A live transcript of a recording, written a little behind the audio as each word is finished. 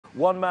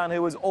One man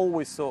who has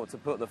always sought to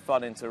put the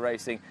fun into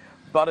racing,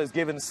 but has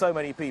given so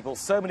many people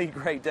so many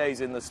great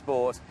days in the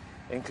sport,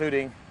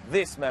 including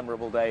this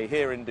memorable day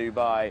here in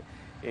Dubai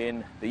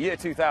in the year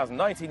 2000,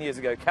 19 years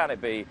ago, can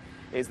it be,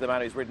 is the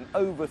man who's ridden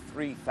over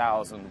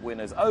 3,000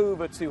 winners,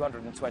 over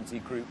 220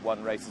 Group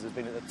 1 races, has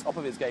been at the top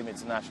of his game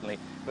internationally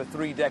for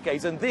 3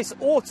 decades, and this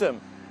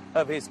autumn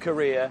of his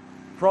career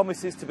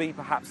promises to be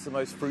perhaps the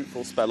most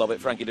fruitful spell of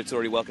it. Frankie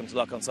Dettori, welcome to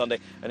Luck on Sunday,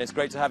 and it's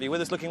great to have you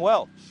with us, looking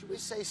well. Should we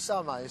say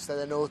summer instead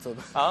of autumn?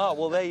 Ah,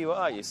 well, there you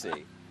are, you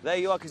see. There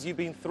you are, because you've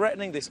been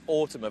threatening this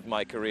autumn of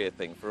my career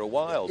thing for a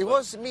while. It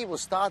wasn't me who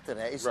started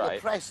it. It's right.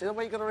 the press. When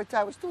are you going to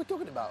retire? What's we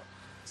talking about?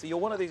 So you're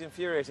one of these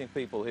infuriating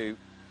people who,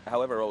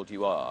 however old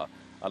you are,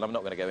 and I'm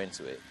not going to go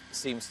into it,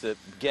 seems to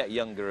get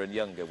younger and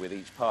younger with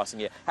each passing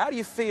year. How do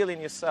you feel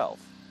in yourself?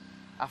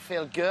 I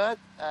feel good.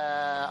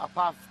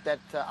 Apart that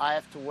I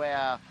have to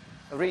wear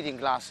reading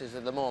glasses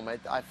at the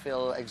moment, I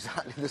feel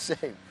exactly the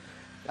same.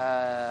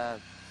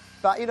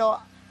 But you know,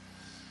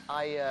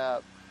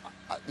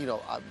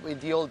 in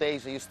the old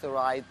days I used to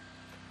ride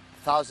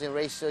 1,000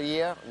 races a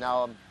year.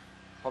 Now I'm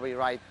probably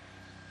ride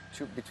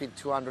between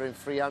 200 and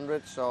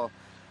 300. So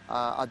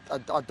I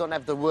don't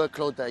have the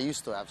workload that I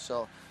used to have.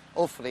 So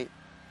hopefully,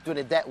 doing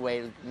it that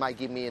way might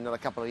give me another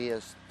couple of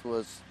years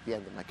towards the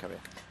end of my career.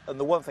 And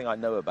the one thing I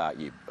know about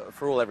you,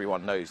 for all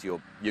everyone knows,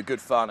 you're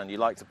good fun and you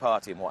like to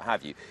party and what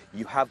have you.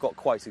 You have got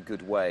quite a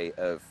good way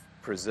of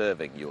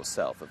preserving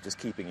yourself, of just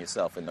keeping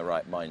yourself in the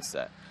right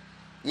mindset.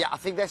 Yeah, I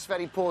think that's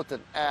very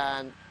important.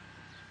 And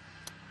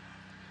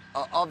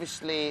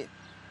obviously,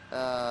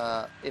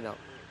 you know,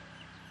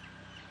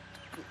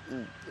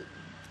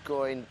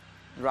 going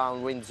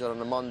round Windsor on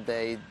a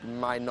Monday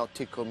might not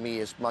tickle me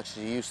as much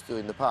as it used to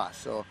in the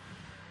past. So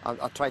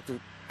I try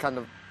to kind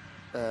of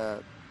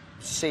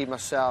save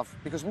myself,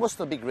 because most of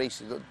the big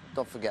races,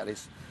 don't forget,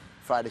 is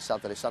Friday,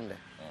 Saturday, Sunday.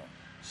 Yeah.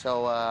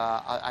 So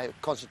I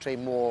concentrate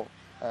more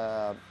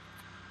but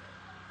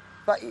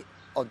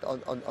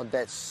on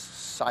that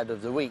side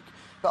of the week.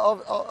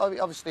 But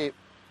obviously,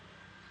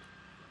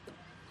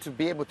 to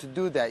be able to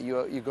do that,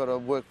 you got to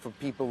work for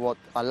people what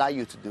allow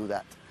you to do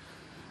that.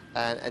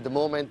 And at the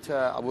moment,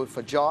 I work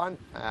for John,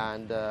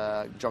 and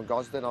John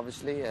Gosden,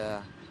 obviously.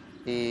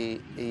 He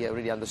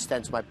really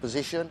understands my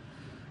position.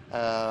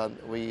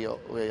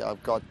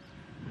 I've got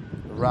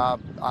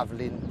Rob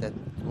Avelin that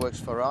works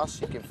for us.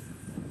 He can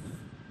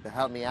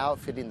help me out,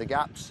 fill in the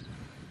gaps.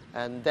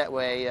 And that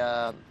way,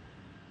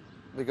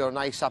 we got a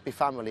nice, happy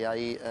family.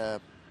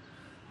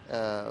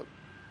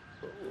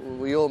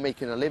 We all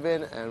making a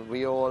living, and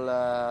we all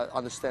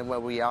understand where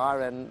we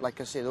are. And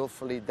like I said,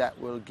 hopefully that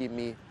will give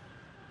me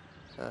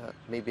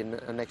maybe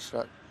an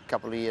extra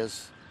couple of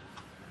years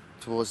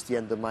towards the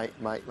end of my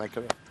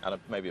career. And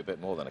maybe a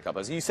bit more than a couple.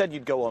 As you said,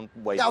 you'd go on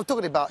way. Yeah, I'm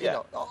talking about, yeah.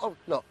 You know,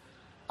 look,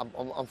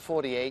 I'm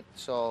 48,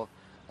 so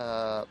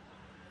I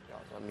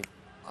mean,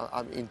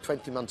 in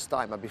 20 months'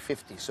 time I'll be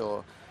 50.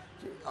 So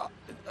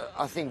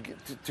I think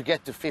to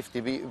get to 50,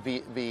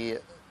 you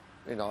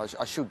know,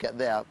 I should get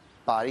there,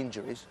 bar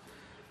injuries.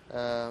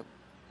 I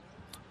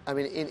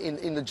mean,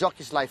 in the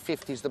jockey's life,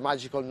 50 is the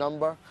magical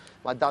number.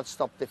 My dad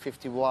stopped at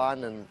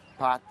 51, and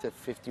Pat at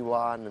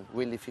 51, and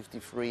Willie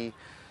 53.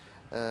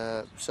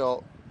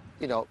 So,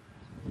 you know,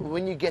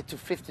 when you get to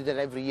 50, then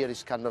every year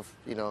is kind of,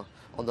 you know,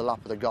 on the lap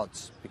of the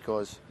gods,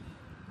 because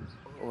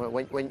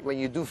when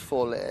you do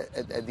fall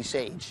at this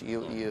age,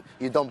 you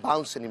don't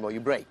bounce anymore, you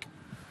break.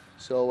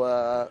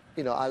 So,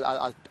 you know,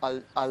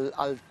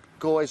 I'll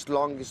go as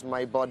long as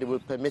my body will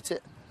permit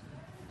it.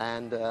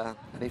 And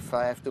if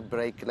I have to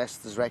break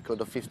Leicester's record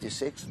of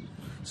 56,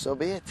 so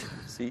be it.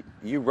 See,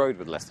 you rode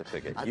with Lester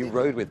Piggott, you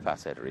rode with Pat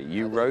Eddery,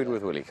 you rode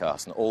with Willie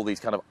Carson, all these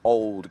kind of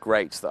old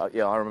greats that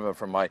I remember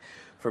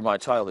from my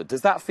childhood.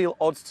 Does that feel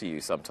odd to you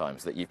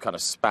sometimes, that you've kind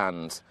of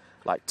spanned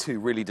like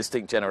 2 really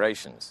distinct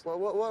generations? Well,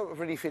 what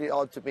really feels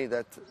odd to me,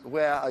 that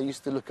where I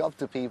used to look up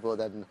to people,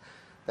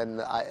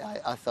 then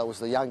I thought was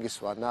the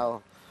youngest one.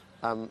 Now,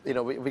 you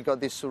know, we got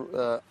this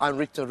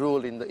unwritten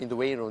rule in the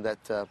weighing room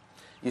that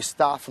you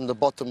start from the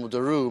bottom of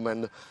the room,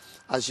 and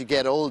as you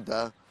get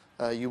older,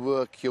 you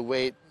work your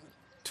way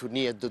to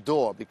near the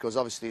door, because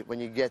obviously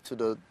when you get to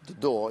the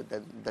door,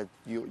 then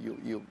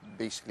you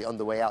basically on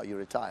the way out, you're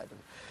retired.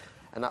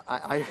 And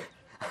I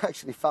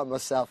actually found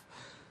myself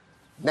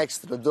next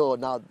to the door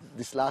now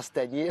this last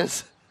 10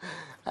 years,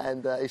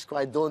 and it's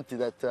quite daunting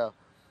that,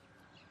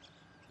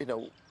 you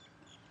know,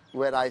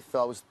 where I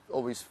thought I was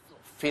always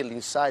feel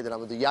inside that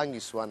I'm the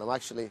youngest one,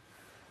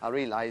 I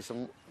realize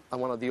I'm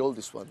one of the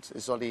oldest ones.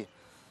 It's only,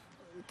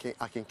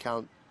 I can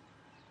count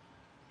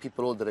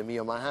people older than me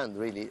on my hand,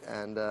 really.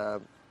 And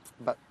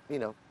but you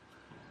know,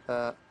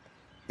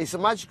 it's a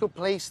magical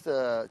place,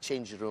 the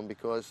changing room,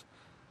 because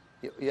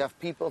you have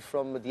people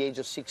from the age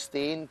of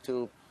 16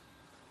 to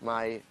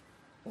my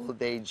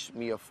old age,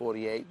 me of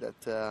 48,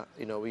 that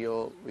you know, we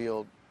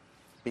all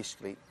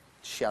basically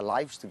share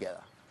lives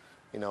together.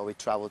 You know, we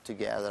travel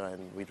together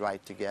and we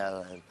ride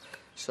together, and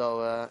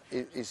so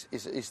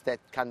it's that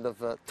kind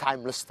of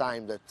timeless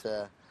time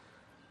that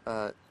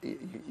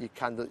you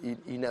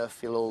never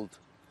feel old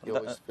You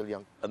always feel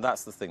young. And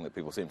that's the thing that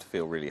people seem to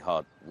feel really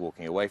hard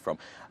walking away from.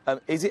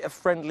 Is it a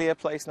friendlier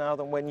place now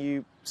than when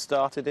you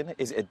started in it?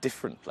 Is it a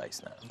different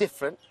place now?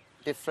 Different.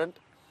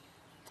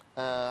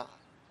 I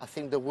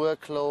think the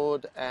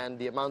workload and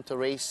the amount of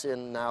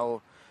racing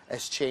now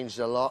has changed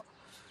a lot.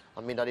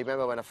 I mean, I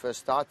remember when I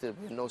first started,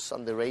 we had no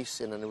Sunday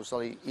racing, and it was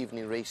only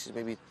evening races,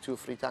 maybe 2 or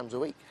 3 times a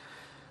week.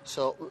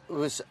 So it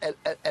was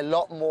a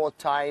lot more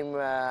time,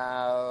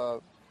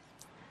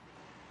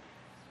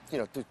 you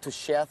know, to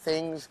share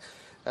things.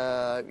 You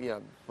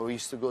know, we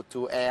used to go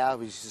to Ayr,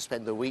 we used to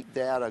spend a week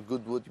there. At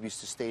Goodwood, we used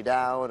to stay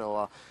down.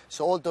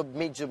 So all the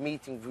major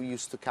meetings, we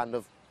used to kind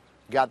of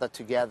gather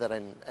together.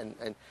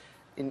 And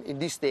in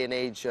this day and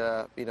age,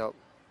 you know,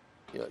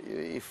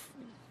 if,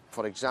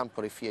 for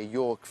example, if you're at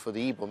York for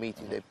the EBO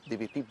meeting, there'd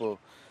be people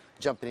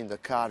jumping in the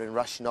car and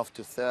rushing off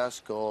to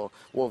Thirsk or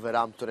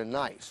Wolverhampton at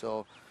night.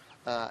 So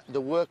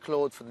the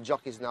workload for the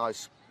jockeys now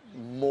is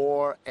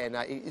more, and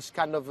it's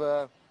kind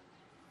of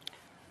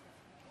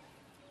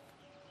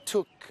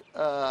took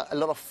a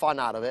lot of fun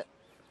out of it,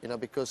 you know,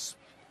 because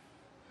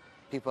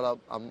people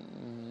are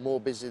more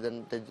busy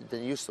than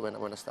they used to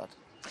when I started.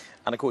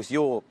 And of course,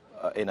 you're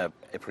in a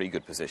pretty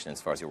good position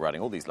as far as you're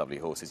riding all these lovely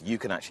horses. You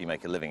can actually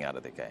make a living out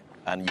of the game,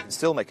 and you can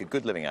still make a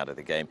good living out of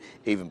the game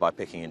even by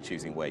picking and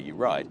choosing where you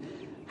ride.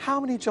 How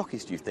many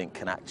jockeys do you think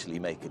can actually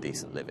make a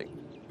decent living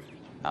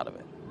out of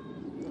it?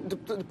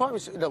 The point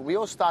is, you know, we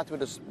all start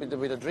with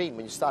a dream.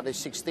 When you start at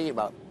 16,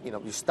 but you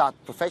know, you start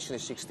professionally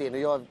at 16.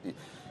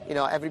 You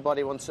know,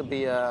 everybody wants to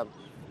be a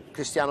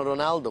Cristiano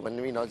Ronaldo, and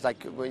you know, it's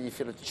like when if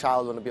you're a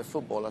child, want to be a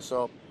footballer.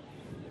 So.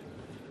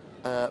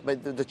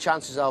 But the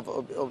chances of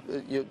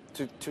you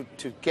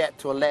to get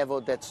to a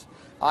level that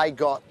I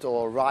got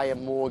or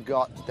Ryan Moore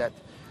got, that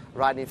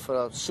riding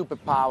for a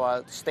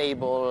superpower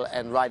stable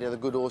and riding the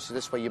good horses,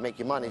 that's where you make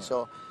your money.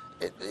 So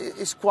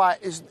it's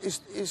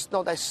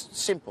not as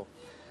simple,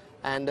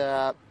 and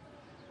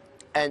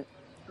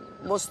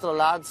most of the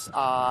lads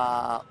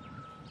are,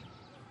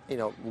 you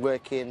know,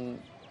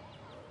 working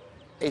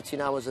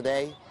 18 hours a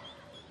day,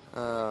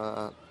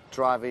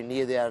 driving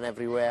here, there, and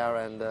everywhere,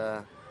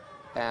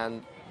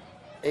 and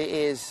it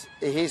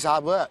is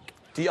hard work.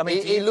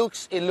 It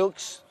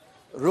looks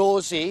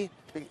rosy.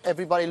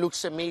 Everybody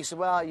looks at me and says,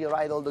 well, you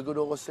ride all the good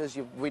horses,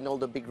 you win all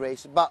the big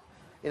races. But,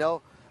 you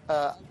know,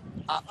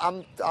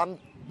 I'm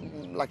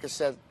like I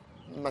said,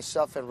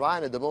 myself and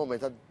Ryan at the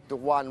moment are the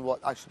one what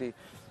actually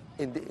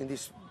in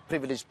this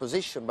privileged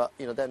position. But,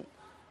 you know, then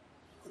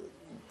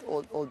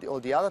all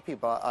the other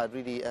people are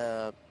really,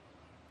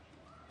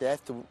 they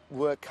have to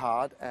work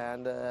hard,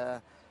 and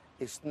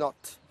it's not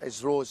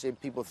as rosy as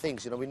people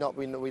think. You know, we're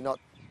not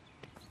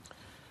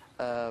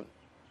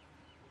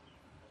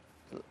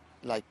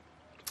like,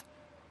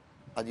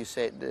 how do you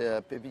say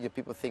it?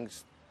 People think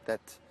that,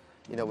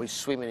 you know, we're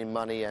swimming in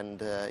money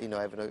and you know,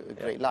 having a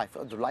great life.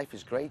 The life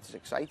is great, it's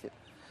exciting.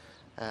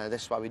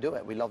 That's why we do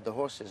it. We love the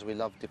horses, we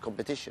love the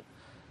competition,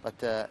 but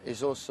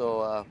it's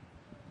also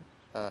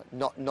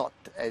not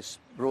as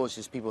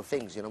rosy as people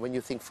think. You know, when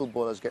you think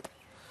footballers get,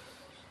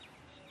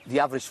 the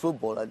average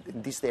footballer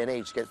in this day and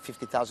age get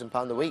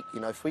 £50,000 a week. You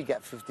know, if we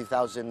get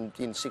 50,000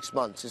 in 6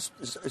 months,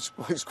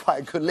 it's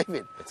quite a good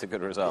living. It's a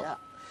good result. Yeah.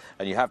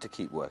 And you have to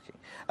keep working.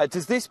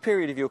 Does this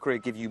period of your career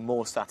give you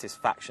more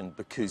satisfaction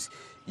because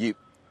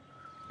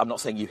I'm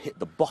not saying you hit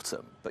the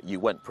bottom, but you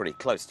went pretty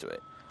close to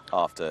it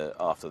after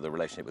the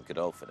relationship with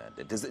Godolphin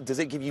ended? Does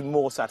it give you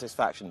more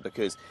satisfaction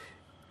because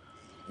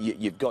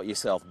you've got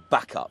yourself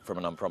back up from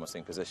an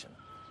unpromising position?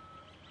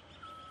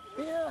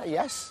 Yeah,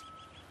 yes.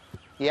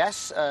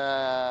 Yes,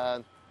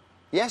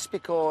 yes,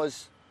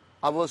 because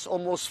I was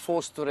almost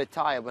forced to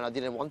retire when I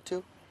didn't want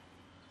to.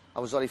 I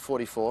was only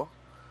 44,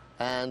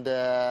 and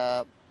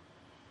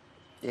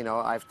you know,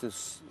 I have to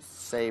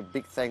say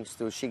big thanks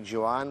to Sheikh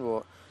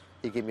Johan,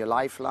 he gave me a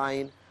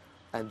lifeline,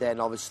 and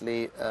then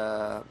obviously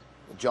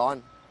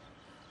John.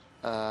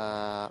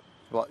 Well,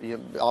 you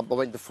know, I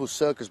went the full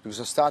circus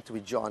because I started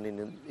with John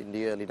in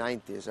the early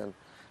 90s and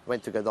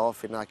went to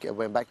Godolphin, and I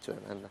went back to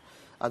him, and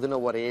I don't know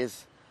what it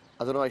is.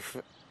 I don't know if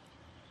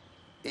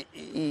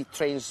he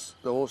trains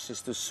the horses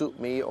to suit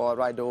me or I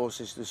ride the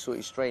horses to suit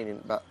his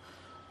training, but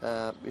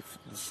if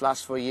this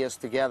last 4 years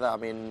together, I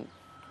mean,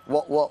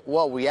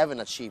 what we haven't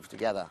achieved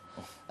together,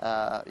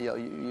 you know,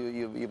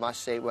 you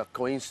must say, well,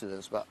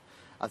 coincidence, but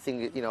I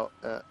think, you know,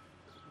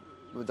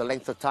 with the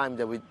length of time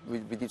that we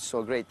did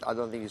so great, I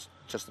don't think it's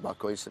just about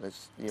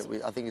coincidence. You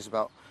know, I think it's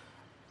about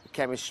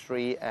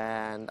chemistry,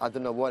 and I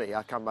don't know what it is.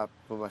 I can't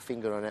put my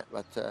finger on it,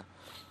 but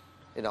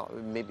you know,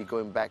 maybe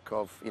going back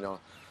of, you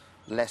know,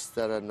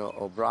 Leicester and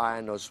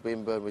O'Brien or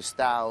Swinburne with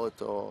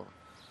Stout, or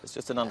it's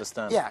just an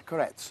understanding. Yeah,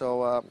 correct.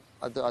 So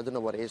I don't know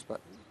what it is, but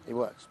it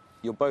works.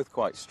 You're both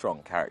quite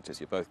strong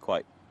characters. You're both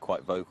quite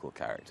vocal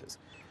characters.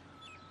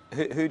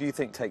 Who do you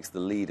think takes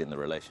the lead in the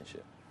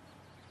relationship?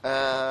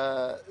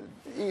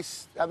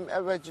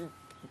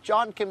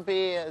 John can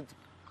be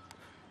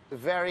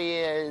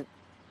very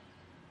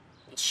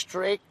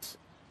strict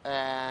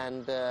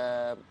and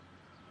how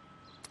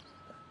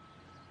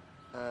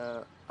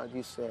do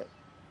you say it?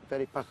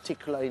 Very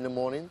particular in the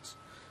mornings,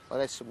 Well,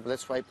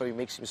 that's why it probably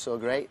makes him so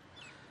great.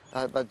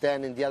 But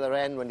then in the other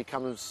end, when it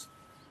comes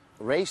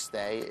race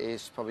day,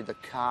 is probably the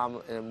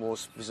calm and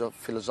most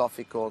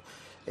philosophical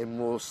and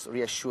most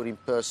reassuring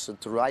person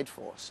to ride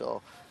for.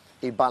 So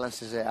he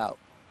balances it out,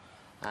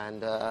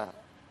 and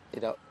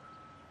you know.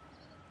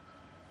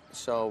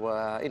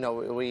 So you know,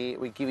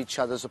 we give each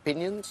other's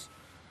opinions,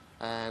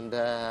 and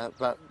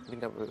but you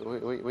know,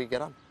 we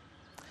get on.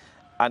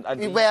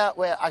 And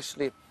where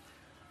actually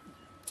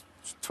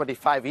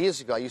 25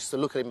 years ago I used to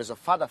look at him as a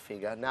father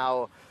figure.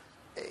 Now,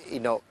 you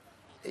know,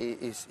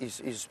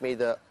 he's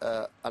made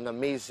an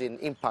amazing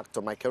impact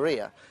on my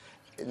career.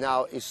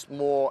 Now it's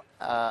more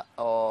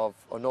of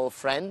an old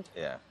friend.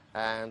 Yeah.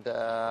 And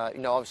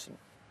you know, obviously,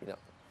 you know.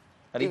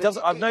 And he does.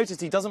 I've noticed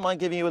he doesn't mind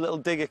giving you a little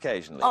dig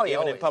occasionally, oh, yeah, even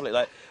always. in public.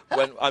 Like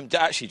when I'm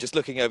actually just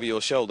looking over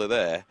your shoulder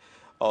there,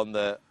 on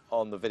the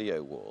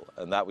video wall,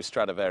 and that was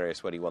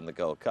Stradivarius when he won the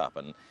Gold Cup,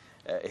 and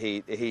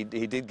he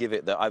did give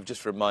it that. I've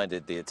just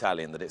reminded the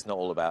Italian that it's not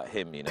all about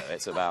him, you know,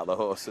 it's about the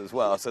horse as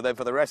well. So then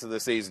for the rest of the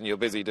season, you're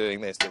busy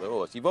doing this to the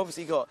horse. You've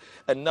obviously got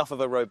enough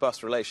of a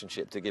robust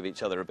relationship to give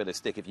each other a bit of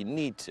stick if you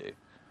need to.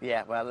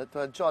 Yeah, well,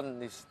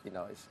 John is, you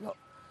know,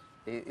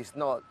 he's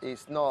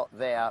not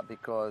there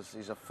because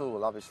he's a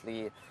fool.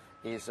 Obviously,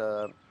 he's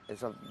a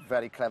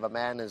very clever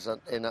man. He's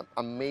an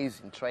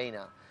amazing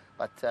trainer,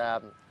 but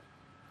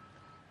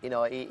you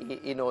know,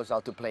 he knows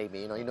how to play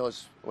me. You know, he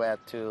knows where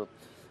to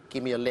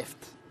give me a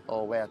lift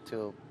or where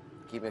to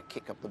give me a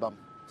kick up the bum.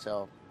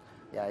 So,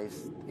 yeah,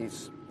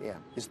 he's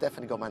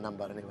definitely got my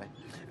number anyway.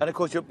 And of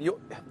course, you're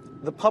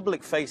the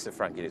public face of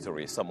Frankie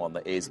Dettori is someone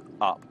that is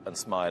up and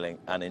smiling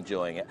and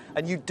enjoying it.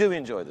 And you do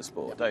enjoy the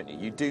sport, don't you?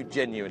 You do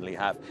genuinely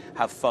have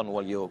fun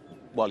while you're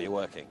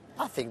working.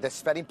 I think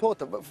that's very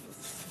important. But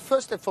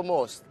first and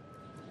foremost,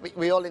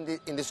 we all in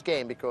this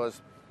game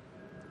because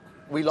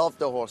we love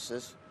the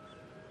horses,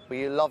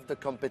 we love the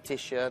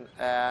competition,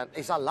 and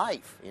it's our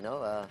life. You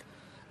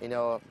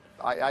know,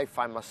 I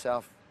find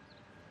myself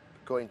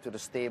going to the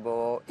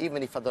stable,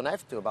 even if I don't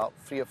have to, about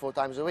 3 or 4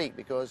 times a week,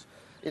 because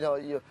you know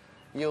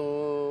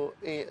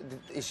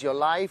it's your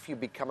life. You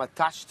become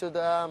attached to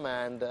them,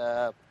 and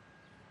you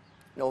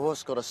know,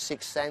 horse got a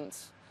sixth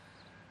sense,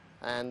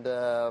 and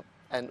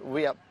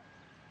we are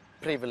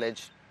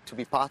privileged to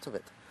be part of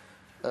it.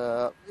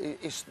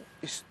 It's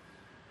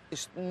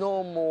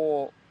no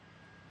more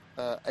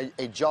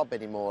a job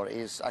anymore.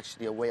 It's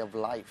actually a way of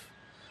life,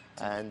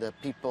 and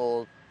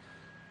people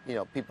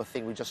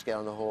think we just get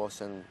on the horse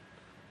and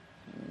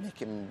make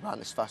him run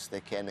as fast as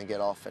they can and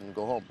get off and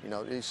go home. You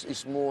know,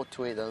 it's more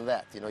to it than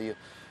that. You know,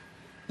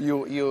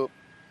 you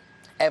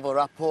have a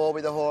rapport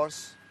with the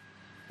horse,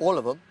 all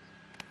of them,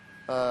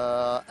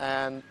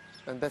 and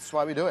that's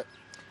why we do it.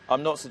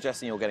 I'm not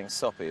suggesting you're getting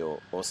soppy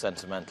or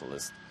sentimental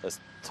as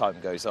time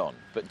goes on,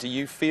 but do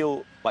you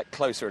feel like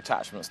closer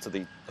attachments to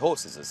the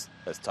horses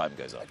as time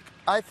goes on?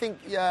 I think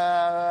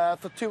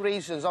for 2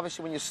 reasons.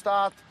 Obviously, when you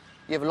start,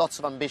 you have lots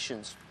of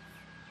ambitions.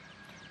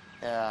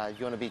 You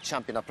want to be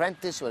champion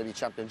apprentice, you want to be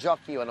champion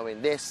jockey, you want to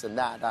win this and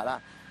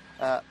that.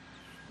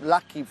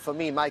 Lucky for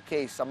me, in my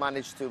case, I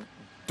managed to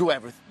do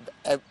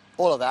everything,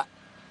 all of that.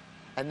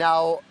 And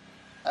now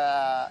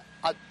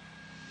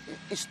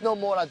it's no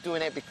more like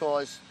doing it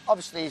because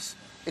obviously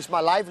it's my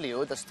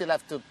livelihood. I still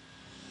have to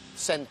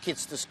send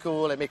kids to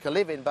school and make a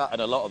living.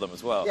 And a lot of them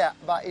as well. Yeah,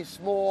 but it's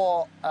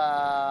more,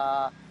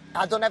 I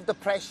don't have the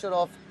pressure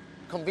of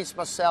convince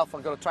myself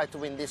I'm going to try to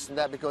win this and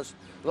that, because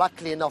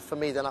luckily enough for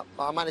me, then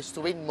I managed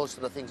to win most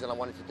of the things that I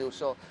wanted to do.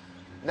 So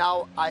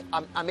now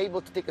I'm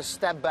able to take a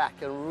step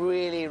back and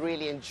really,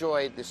 really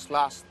enjoy this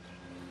last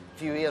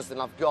few years that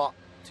I've got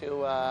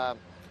to,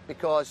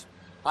 because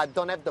I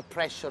don't have the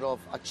pressure of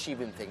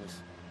achieving things.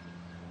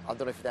 I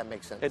don't know if that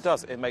makes sense. It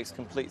does. It makes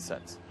complete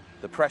sense.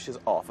 The pressure's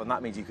off, and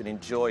that means you can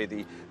enjoy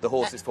the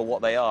horses for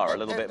what they are a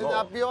little bit more.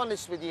 I'll be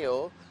honest with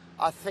you,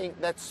 I think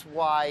that's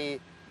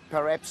why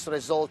perhaps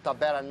results are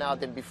better now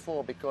than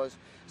before, because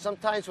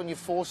sometimes when you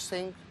force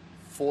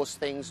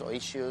things or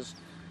issues,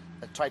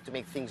 try to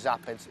make things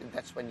happen,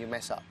 that's when you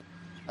mess up.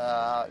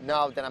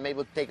 Now that I'm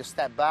able to take a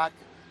step back,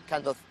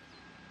 kind of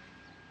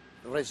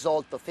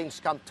result of things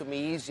come to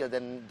me easier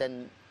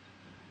than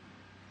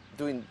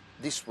doing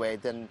this way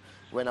than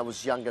when I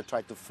was younger,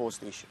 tried to force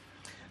the issue.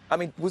 I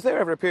mean, was there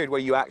ever a period where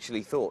you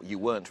actually thought you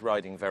weren't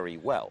riding very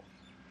well?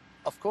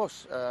 Of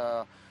course.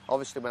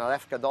 Obviously, when I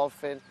left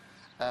Godolphin,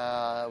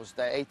 it was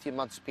the 18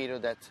 months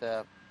period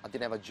that I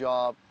didn't have a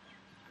job,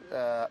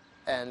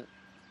 and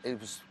it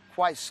was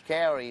quite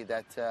scary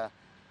that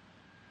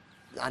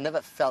I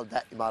never felt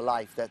that in my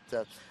life,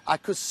 that I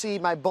could see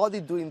my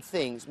body doing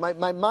things.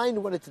 My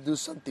mind wanted to do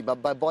something,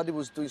 but my body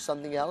was doing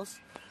something else.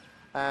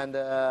 And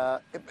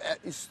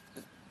it's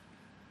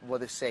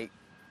what they say,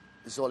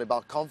 it's all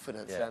about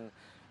confidence. Yeah.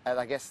 And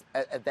I guess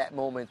at that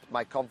moment,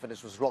 my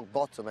confidence was rock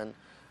bottom, and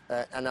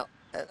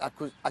I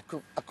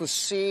could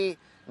see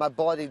my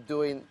body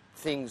doing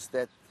things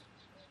that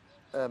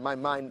my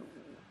mind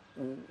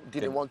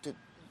didn't want it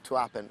to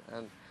happen,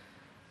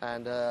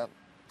 and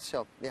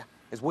so yeah.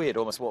 It's weird,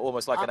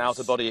 almost like an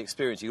out-of-body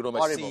experience. You could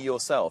almost see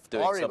yourself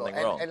doing something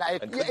wrong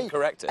and couldn't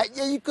correct it.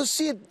 Yeah, you could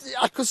see it.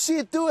 I could see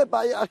it do it,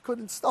 but I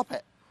couldn't stop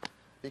it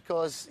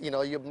because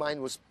your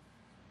mind was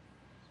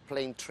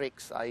playing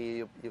tricks.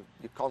 Your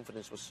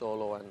confidence was so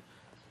low, and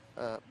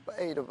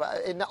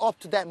up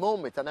to that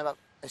moment, I never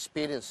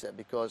experienced it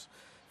because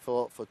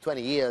for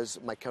 20 years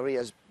my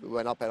career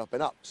went up and up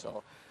and up.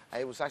 So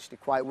it was actually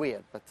quite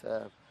weird. But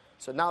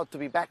so now to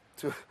be back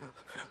to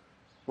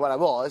what I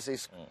was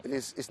is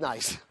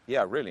nice.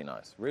 Yeah, really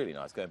nice,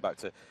 going back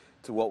to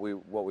what we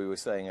were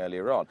saying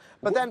earlier on.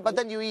 But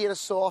then you hear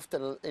so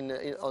often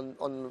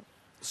on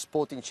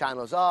sporting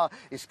channels,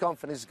 his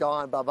confidence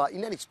gone, blah blah,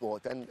 in any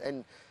sport,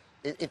 and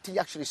until you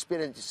actually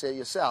experience it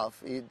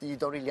yourself, you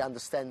don't really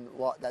understand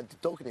what they're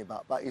talking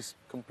about. But it's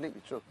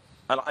completely true.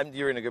 And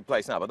you're in a good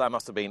place now, but that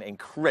must have been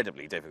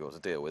incredibly difficult to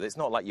deal with. It's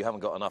not like you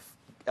haven't got enough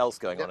else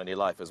going on in your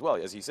life as well.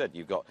 As you said,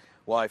 you've got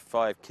wife,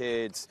 5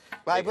 kids,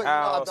 big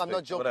house, I'm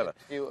not joking.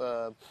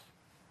 Whatever.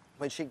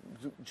 When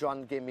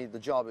John gave me the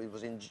job, it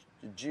was in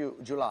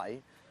July.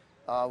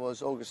 I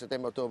was August,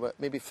 September, October,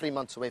 maybe 3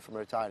 months away from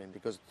retiring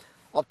because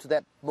up to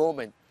that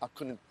moment I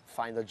couldn't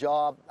find a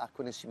job, I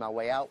couldn't see my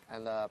way out,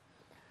 and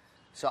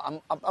so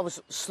I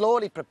was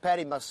slowly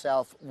preparing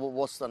myself.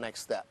 What's the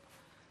next step?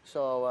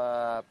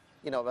 So.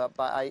 But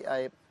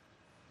I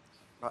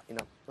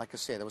like I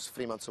said, I was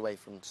 3 months away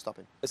from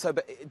stopping. So,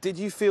 but did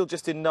you feel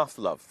just enough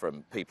love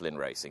from people in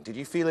racing? Did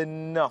you feel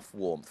enough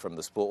warmth from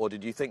the sport, or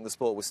did you think the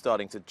sport was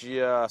starting to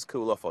just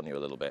cool off on you a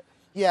little bit?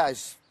 Yeah,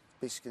 it's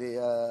basically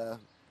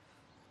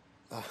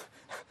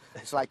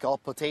it's like a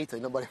hot potato.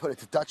 Nobody wanted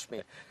to touch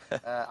me.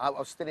 I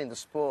was still in the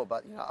sport,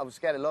 but I was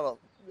getting a lot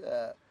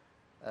of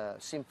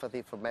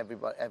sympathy from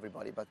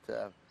everybody. But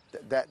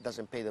that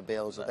doesn't pay the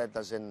bills, or that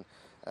doesn't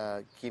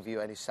give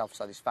you any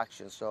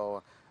self-satisfaction.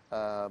 So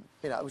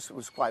it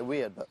was quite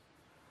weird, but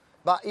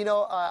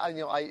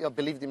I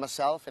believed in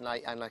myself, and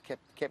I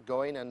kept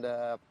going, and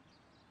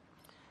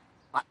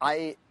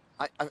I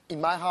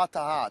in my heart to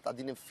heart I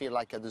didn't feel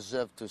like I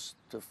deserved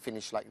to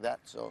finish like that.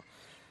 So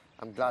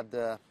I'm glad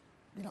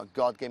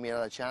God gave me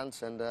another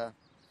chance, and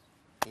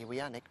here we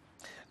are, Nick.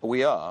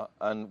 We are,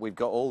 and we've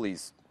got all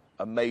these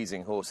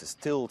amazing horses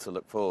still to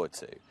look forward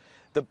to.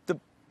 The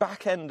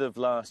back end of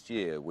last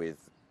year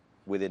with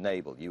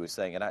Enable, you were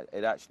saying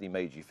it actually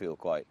made you feel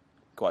quite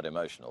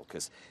emotional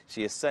because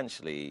she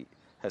essentially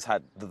has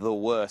had the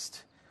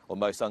worst or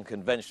most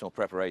unconventional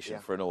preparation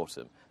for an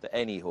autumn that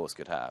any horse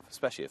could have,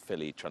 especially a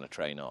filly trying to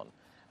train on.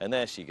 And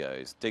there she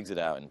goes, digs it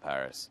out in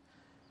Paris,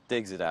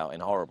 digs it out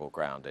in horrible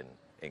ground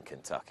in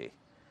Kentucky.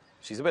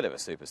 She's a bit of a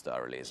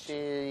superstar, really, isn't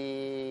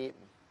she?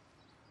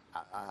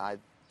 I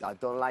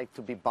don't like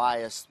to be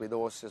biased with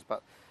horses,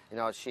 but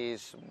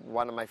she's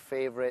one of my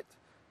favorite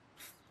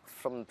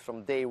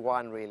from day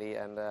one, really,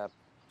 and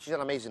she's an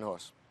amazing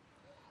horse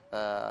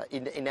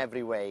in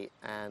every way.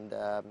 And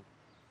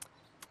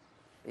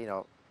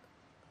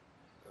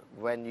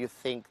when you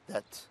think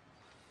that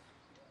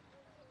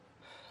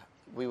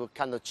we were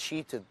kind of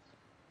cheated,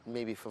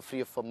 maybe for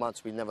 3 or 4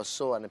 months, we never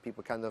saw, and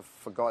people kind of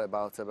forgot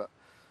about it. But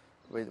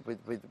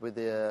with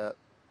the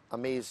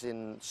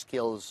amazing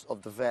skills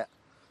of the vet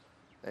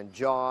and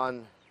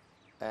John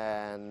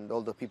and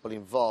all the people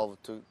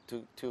involved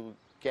to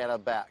get her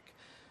back.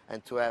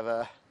 And to have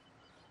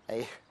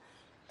a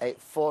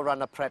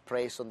 4-runner prep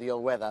race on the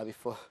all-weather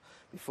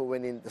before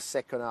winning the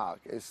second arc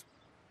is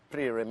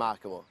pretty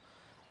remarkable.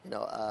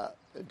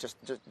 Just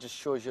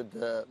shows you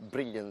the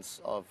brilliance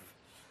of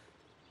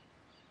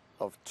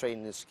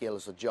training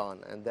skills of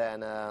John. And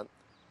then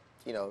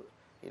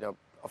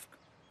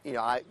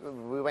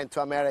we went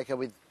to America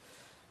with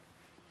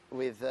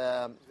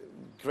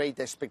great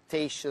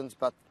expectations,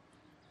 but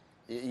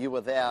you were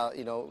there.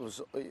 It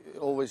was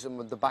always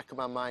in the back of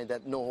my mind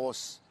that no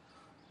horse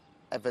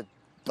ever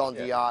done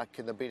the arc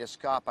in the British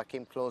Cup. I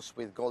came close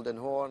with Golden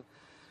Horn,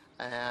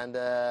 and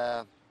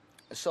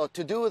so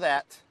to do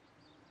that,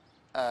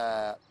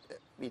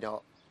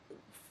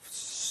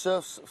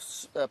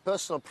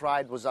 personal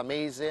pride was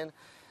amazing,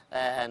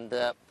 and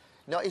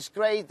it's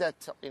great that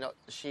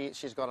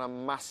she's got a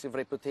massive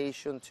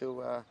reputation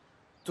to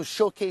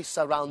showcase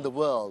around the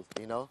world.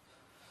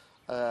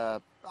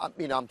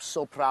 I'm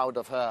so proud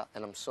of her,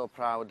 and I'm so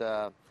proud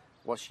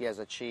what she has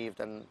achieved,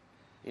 and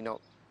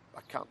I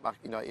can't.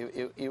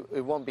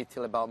 It won't be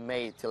till about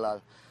May till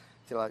I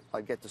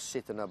get to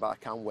sit in her, but I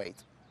can't wait.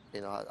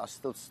 I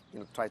still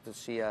try to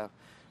see her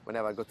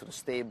whenever I go to the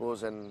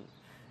stables and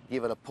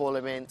give her the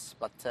polyments.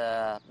 But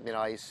to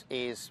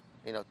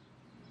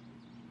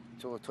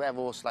have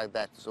a horse like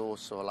that is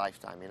also a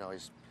lifetime.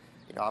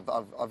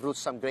 I've rode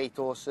some great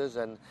horses,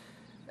 and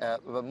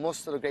but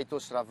most of the great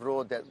horses I've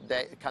rode,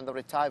 they kind of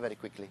retire very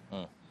quickly.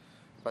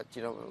 But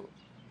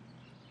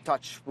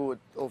touch wood,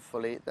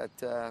 hopefully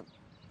that.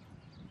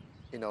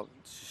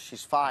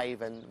 She's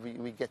 5, and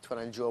we get to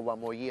enjoy one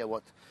more year.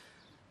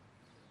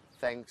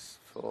 Thanks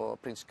for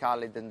Prince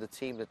Khalid and the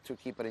team that to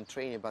keep her in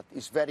training. But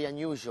it's very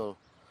unusual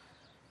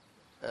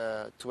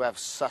to have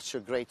such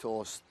a great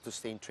horse to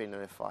stay in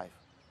training at 5.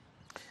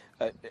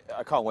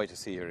 I can't wait to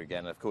see her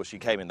again. Of course, she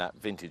came in that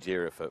vintage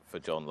era for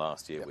John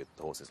last year with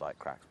horses like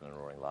Cracksman and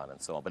Roaring Lion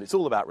and so on. But it's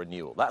all about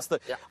renewal. That's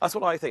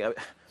what I think.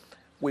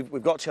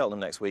 We've got Cheltenham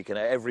next week, and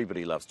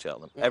everybody loves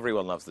Cheltenham.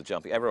 Everyone loves the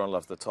jumping. Everyone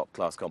loves the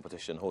top-class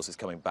competition. Horses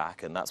coming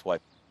back, and that's why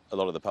a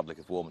lot of the public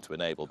have warmed to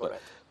Enable.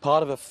 But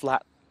part of a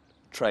flat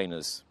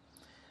trainer's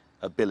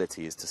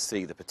ability is to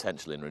see the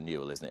potential in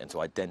renewal, isn't it? And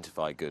to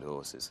identify good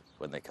horses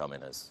when they come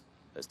in as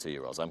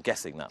 2-year-olds. I'm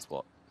guessing that's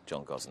what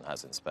John Gosden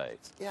has in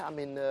spades. Yeah, I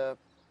mean,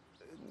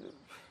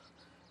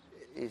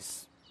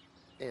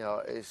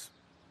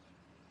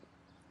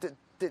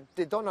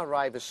 they don't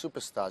arrive as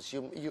superstars.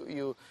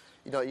 You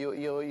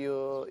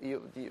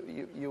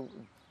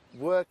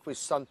work with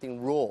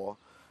something raw,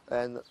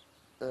 and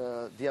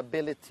the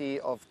ability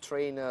of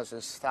trainers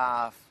and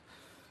staff,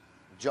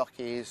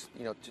 jockeys,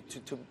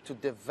 to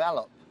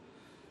develop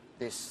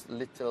this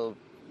little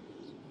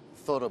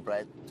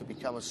thoroughbred to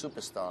become a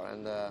superstar,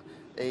 and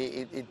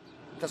it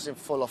doesn't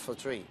fall off a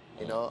tree.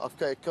 Of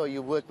course,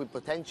 you work with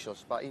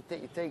potentials, but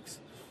it takes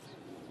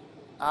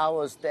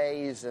hours,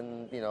 days,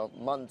 and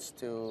months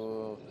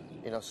to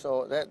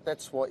So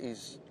that's what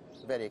is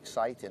very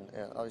exciting.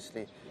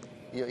 Obviously,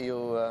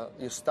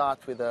 you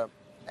start with an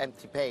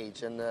empty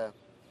page, and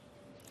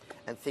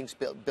things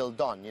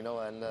build on.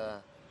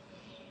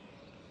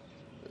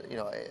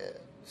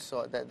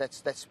 So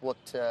that's what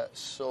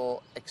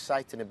so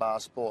exciting about our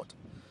sport.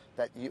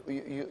 That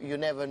you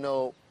never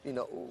know,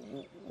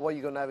 what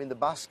you're going to have in the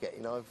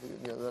basket.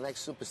 The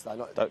next superstar.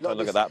 Don't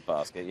look at that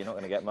basket. You're not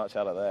going to get much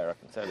out of there, I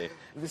can tell you.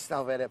 This is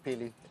not very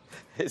appealing.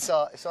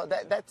 So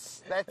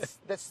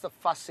that's the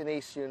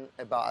fascination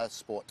about our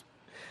sport.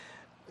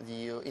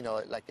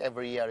 Like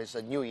every year is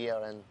a new year,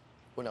 and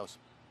who knows.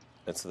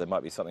 And so there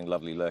might be something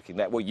lovely lurking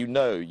there. Well,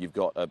 you've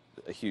got a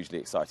hugely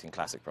exciting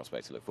classic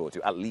prospect to look forward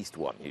to. At least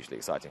one hugely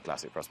exciting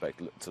classic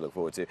prospect to look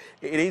forward to.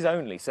 It is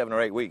only 7 or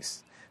 8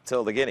 weeks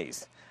till the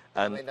Guineas.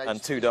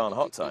 And too darn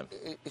hot time.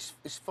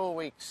 It's 4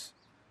 weeks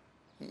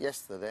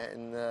yesterday,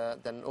 and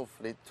then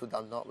hopefully 2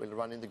 darn hot will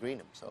run in the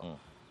Greenham. So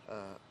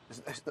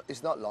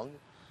it's not long.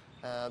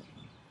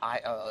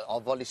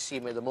 I've only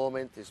seen him at the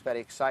moment. It's very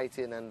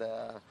exciting, and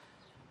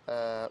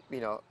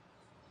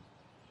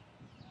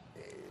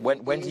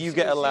When do you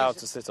get allowed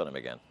to sit on him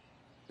again?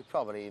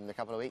 Probably in a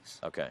couple of weeks.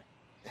 Okay.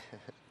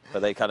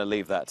 But they kind of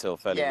leave that till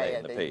fairly late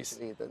in the piece.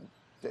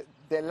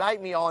 They like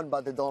me on,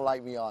 but they don't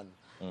like me on.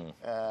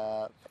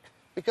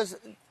 Because,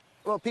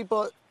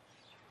 people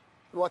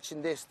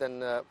watching this,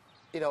 then,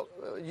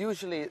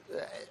 usually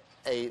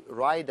a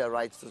rider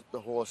rides the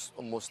horse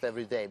almost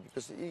every day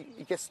because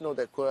he gets to know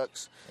their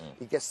quirks,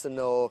 he gets to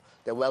know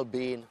their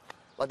well-being.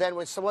 But then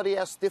when somebody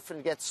else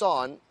different gets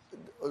on,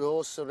 the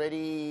horse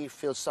already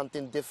feels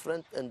something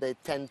different, and they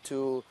tend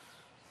to,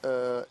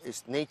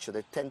 it's nature,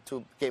 they tend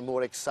to get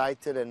more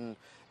excited and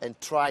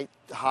try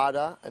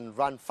harder and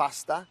run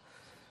faster.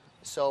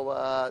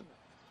 So,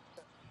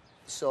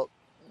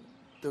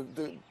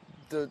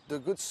 the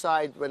good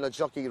side when a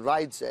jockey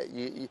rides it,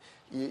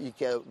 you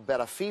get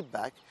better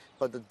feedback,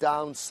 but the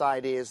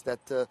downside is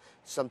that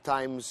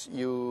sometimes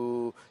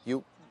you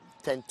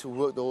tend to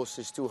work the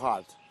horses too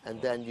hard,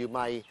 and then you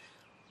might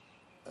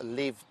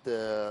leave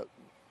the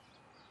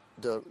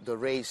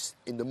race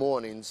in the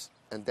mornings,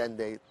 and then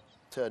they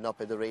turn up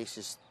at the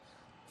races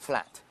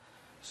flat.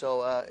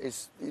 So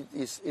it's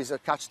a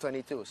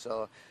catch-22.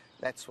 So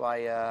that's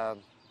why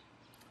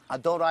I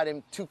don't ride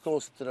him too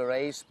close to the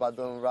race, but I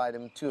don't ride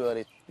him too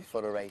early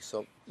before the race.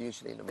 So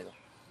usually in the middle.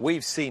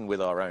 We've seen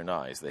with our own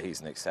eyes that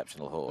he's an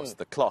exceptional horse.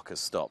 The clock has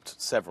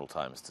stopped several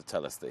times to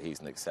tell us that he's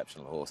an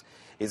exceptional horse.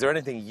 Is there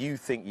anything you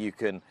think you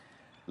can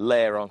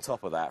layer on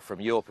top of that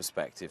from your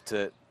perspective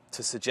to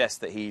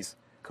suggest that he's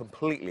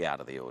completely out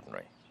of the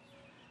ordinary?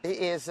 He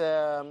is,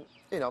 it's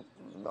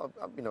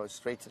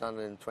rated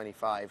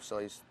 125, so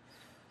he's.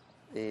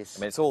 I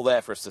mean, it's all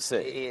there for us to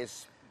see. He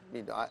is.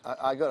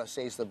 I gotta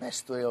say, he's the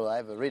best 2-year-old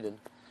I've ever ridden.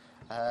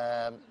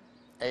 I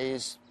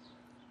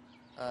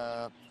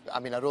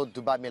rode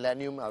Dubai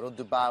Millennium. I rode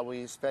Dubai.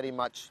 He's very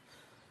much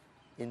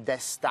in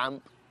that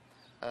stamp.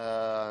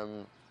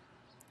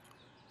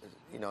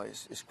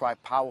 It's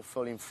quite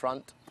powerful in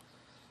front,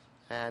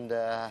 and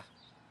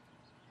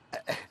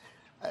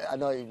I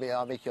know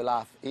I'll make you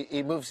laugh.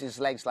 He moves his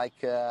legs like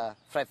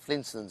Fred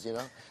Flintstone's,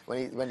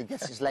 when he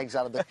gets his legs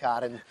out of the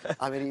car, and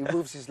he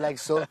moves his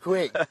legs so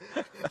quick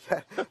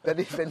that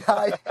even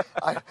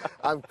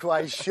I'm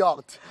quite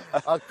shocked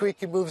how quick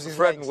he moves his legs.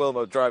 Fred and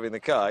Wilma driving the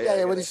car.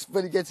 Yeah, when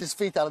he gets his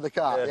feet out of the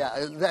car.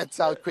 Yeah, that's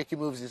how quick he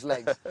moves his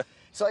legs.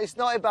 So it's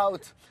not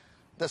about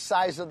the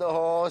size of the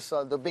horse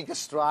or the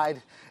biggest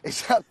stride.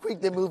 It's how quick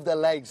they move their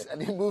legs,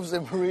 and he moves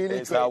them really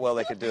quick. It's how well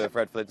they can do a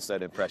Fred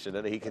Flintstone impression,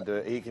 and he can do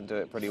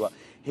it pretty well.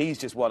 He's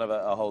just one of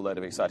a whole load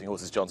of exciting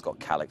horses. John's got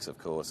Calix, of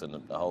course,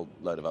 and a whole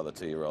load of other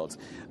 2-year-olds.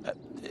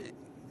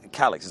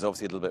 Calix is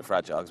obviously a little bit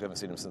fragile because we haven't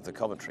seen him since the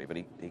Coventry, but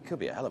he could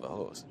be a hell of a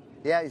horse.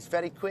 Yeah, he's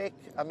very quick.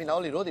 I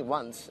only rode him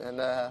once, and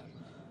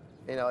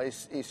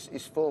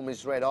his form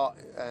is red hot,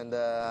 and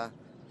I've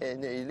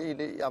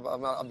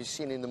been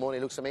seeing him in the morning.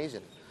 He looks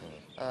amazing.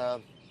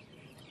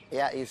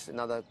 He's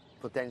another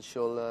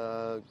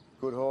potential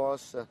good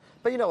horse.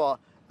 But you know what?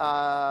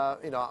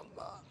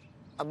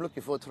 I'm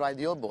looking forward to ride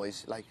the old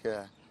boys. Like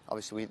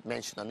obviously we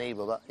mentioned a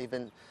neighbour, but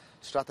even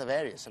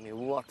Stradivarius. I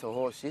mean, what a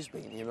horse he's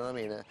been. You know what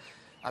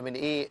I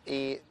mean?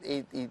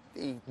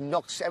 He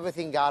knocks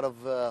everything out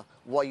of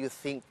what you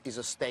think is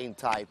a staying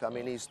type. I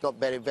mean, he's not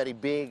very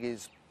big.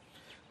 He's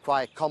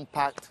quite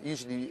compact.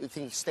 Usually you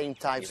think staying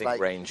types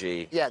like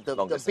rangy. Yeah, the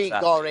big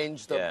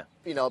orange,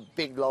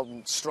 big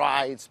long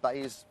strides. But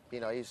he's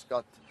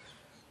got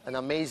an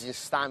amazing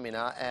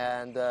stamina,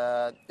 and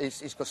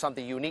he's got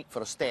something unique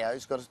for a stayer.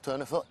 He's got to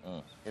turn a foot.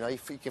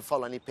 If he can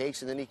follow any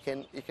pace, and then he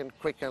can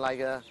quicken like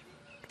a.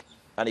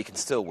 And he can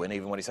still win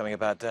even when he's having a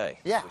bad day.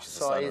 Yeah, which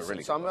is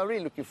I'm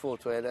really looking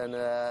forward to it, and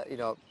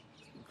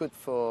good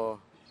for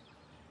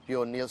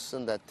Bjorn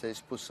Nilsson that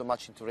has put so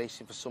much into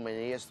racing for so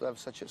many years to have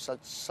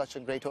such a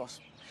great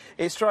horse.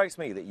 It strikes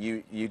me that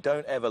you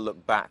don't ever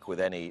look back with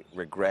any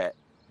regret,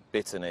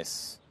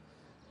 bitterness,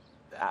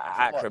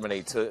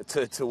 acrimony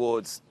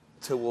towards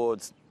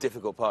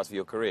difficult parts of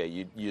your career.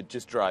 You're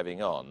just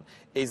driving on.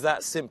 Is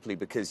that simply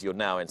because you're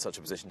now in such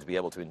a position to be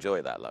able to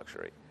enjoy that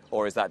luxury?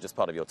 Or is that just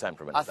part of your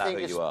temperament? Is that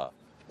who you are?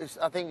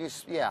 I think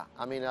it's, yeah.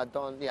 I mean, I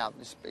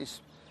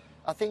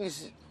think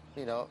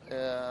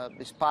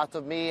it's part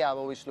of me. I've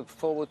always looked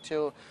forward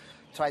to,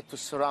 try to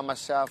surround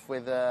myself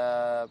with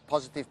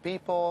positive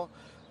people,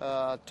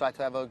 try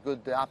to have a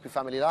good, happy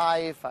family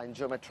life. I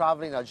enjoy my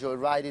traveling, I enjoy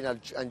riding, I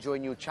enjoy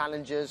new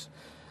challenges.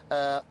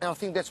 And I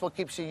think that's what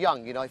keeps you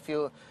young. If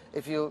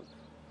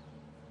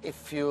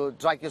you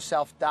drag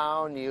yourself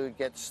down, you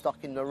get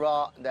stuck in the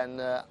rut,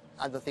 then I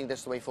don't think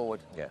that's the way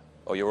forward. Yeah.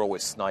 Or you're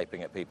always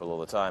sniping at people all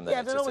the time. Then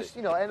yeah, then always,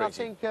 and I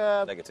think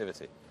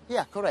negativity.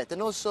 Yeah, correct. And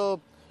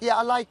also, yeah,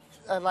 I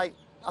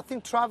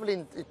think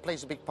traveling, it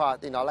plays a big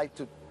part. I like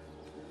to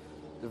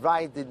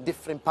ride in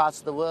different parts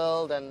of the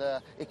world, and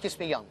it keeps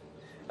me young.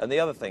 And the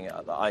other thing,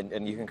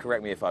 and you can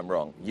correct me if I'm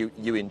wrong,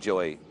 you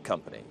enjoy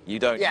company. You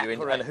don't. Yeah,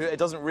 correct. And it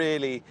doesn't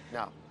really.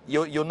 No.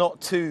 You're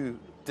not too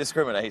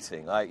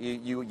discriminating. Like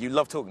you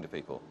love talking to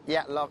people.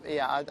 Yeah,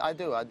 I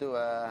do.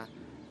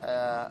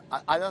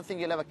 I don't think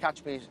you'll ever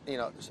catch me,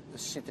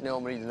 sitting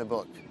home reading a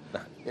book.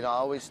 I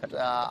always,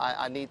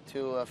 I need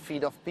to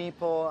feed off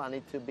people. I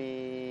need to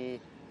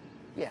be,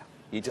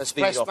 You just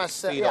feed off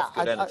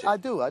good energy. I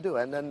do.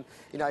 And then,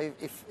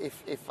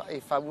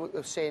 if I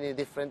would say any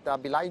different,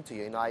 I'd be lying to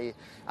you. I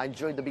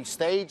enjoy the big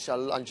stage. I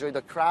enjoy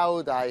the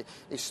crowd.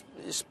 It's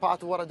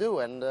part of what I do,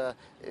 and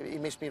it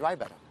makes me ride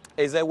better.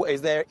 Is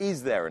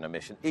there an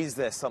ambition? Is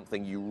there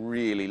something you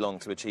really long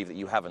to achieve that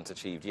you haven't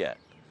achieved yet?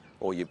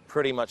 Or you've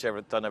pretty much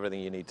done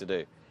everything you need to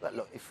do? But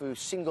look, if we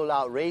single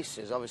out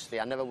races, obviously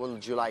I never won the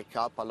July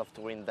Cup. I love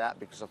to win that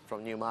because I'm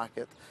from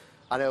Newmarket.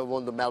 I never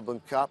won the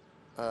Melbourne Cup.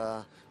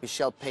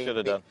 Michelle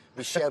painted me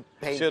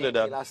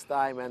last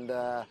time,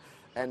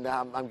 and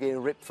I'm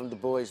getting ripped from the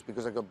boys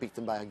because I got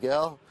beaten by a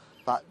girl.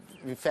 But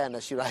in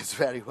fairness, she rides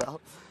very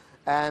well.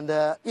 And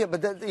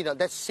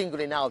that's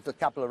singling out a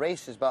couple of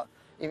races. But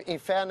in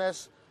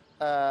fairness,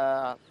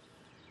 all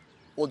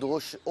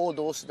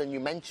those that you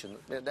mentioned,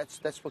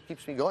 that's what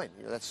keeps me going.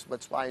 That's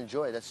why I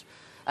enjoy it.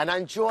 And I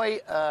enjoy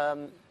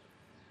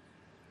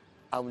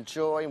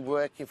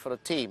working for a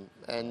team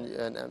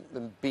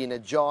and being a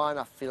John.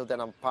 I feel that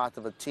I'm part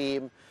of a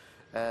team.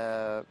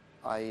 I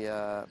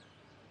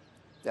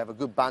have a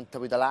good banter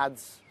with the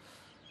lads.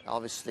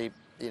 Obviously,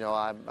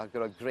 I've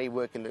got a great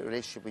working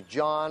relationship with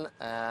John,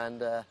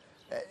 and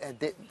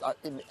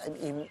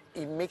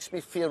it makes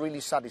me feel really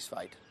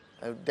satisfied.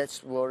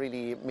 That's what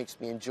really makes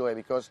me enjoy,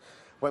 because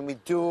when we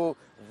do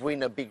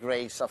win a big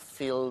race, I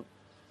feel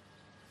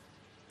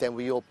that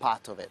we're all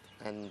part of it,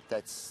 and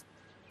that's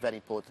very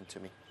important to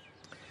me.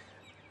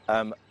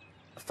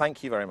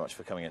 Thank you very much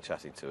for coming and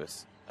chatting to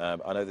us.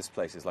 I know this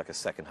place is like a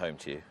second home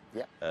to you,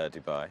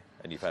 Dubai,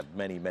 and you've had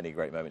many, many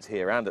great moments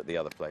here and at the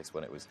other place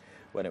when it was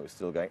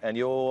still going. And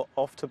you're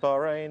off to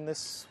Bahrain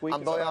this week?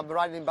 I'm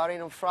riding in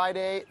Bahrain on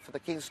Friday for the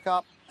King's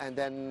Cup, and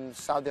then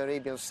Saudi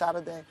Arabia on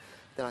Saturday.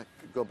 Then I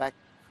go back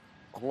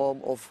home,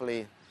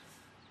 hopefully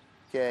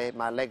get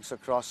my legs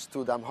across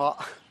too damn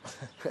hot,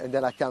 and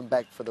then I come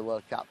back for the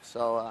World Cup.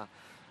 So,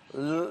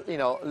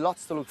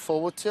 lots to look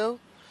forward to.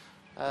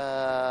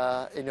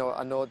 I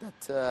know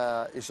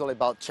that it's all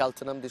about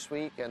Cheltenham this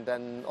week, and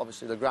then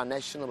obviously the Grand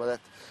National, but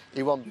that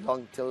it won't be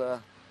long till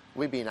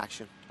we be in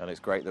action. And it's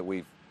great that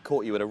we've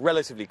caught you at a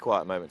relatively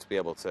quiet moment to be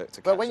able to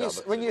catch but up.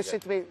 when you say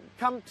to me,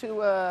 come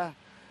to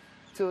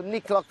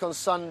Nick Lock on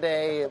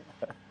Sunday,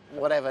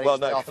 whatever. Well,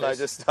 no, can I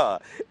just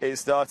start? It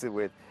started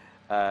with,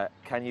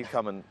 can you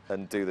come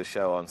and do the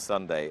show on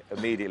Sunday?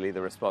 Immediately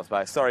the response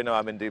back, sorry, no,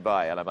 I'm in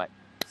Dubai. And I'm like,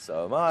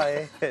 so am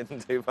I in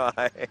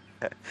Dubai.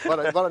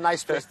 What a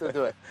nice place to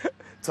do it.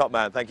 Top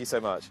man, thank you so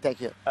much. Thank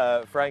you.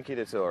 Frankie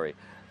Dettori,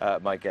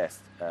 my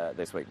guest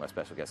this week, my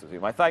special guest was you.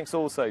 My thanks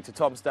also to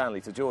Tom Stanley,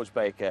 to George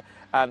Baker,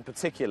 and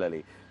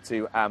particularly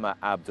to Amma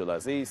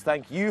Abdulaziz.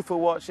 Thank you for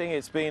watching.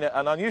 It's been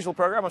an unusual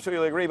programme, I'm sure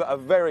you'll agree, but a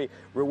very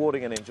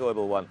rewarding and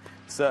enjoyable one,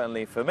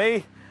 certainly for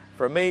me.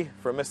 From me,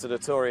 from Mr.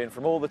 Dettori, and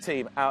from all the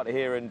team out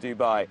here in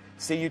Dubai.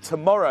 See you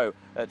tomorrow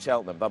at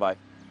Cheltenham. Bye-bye.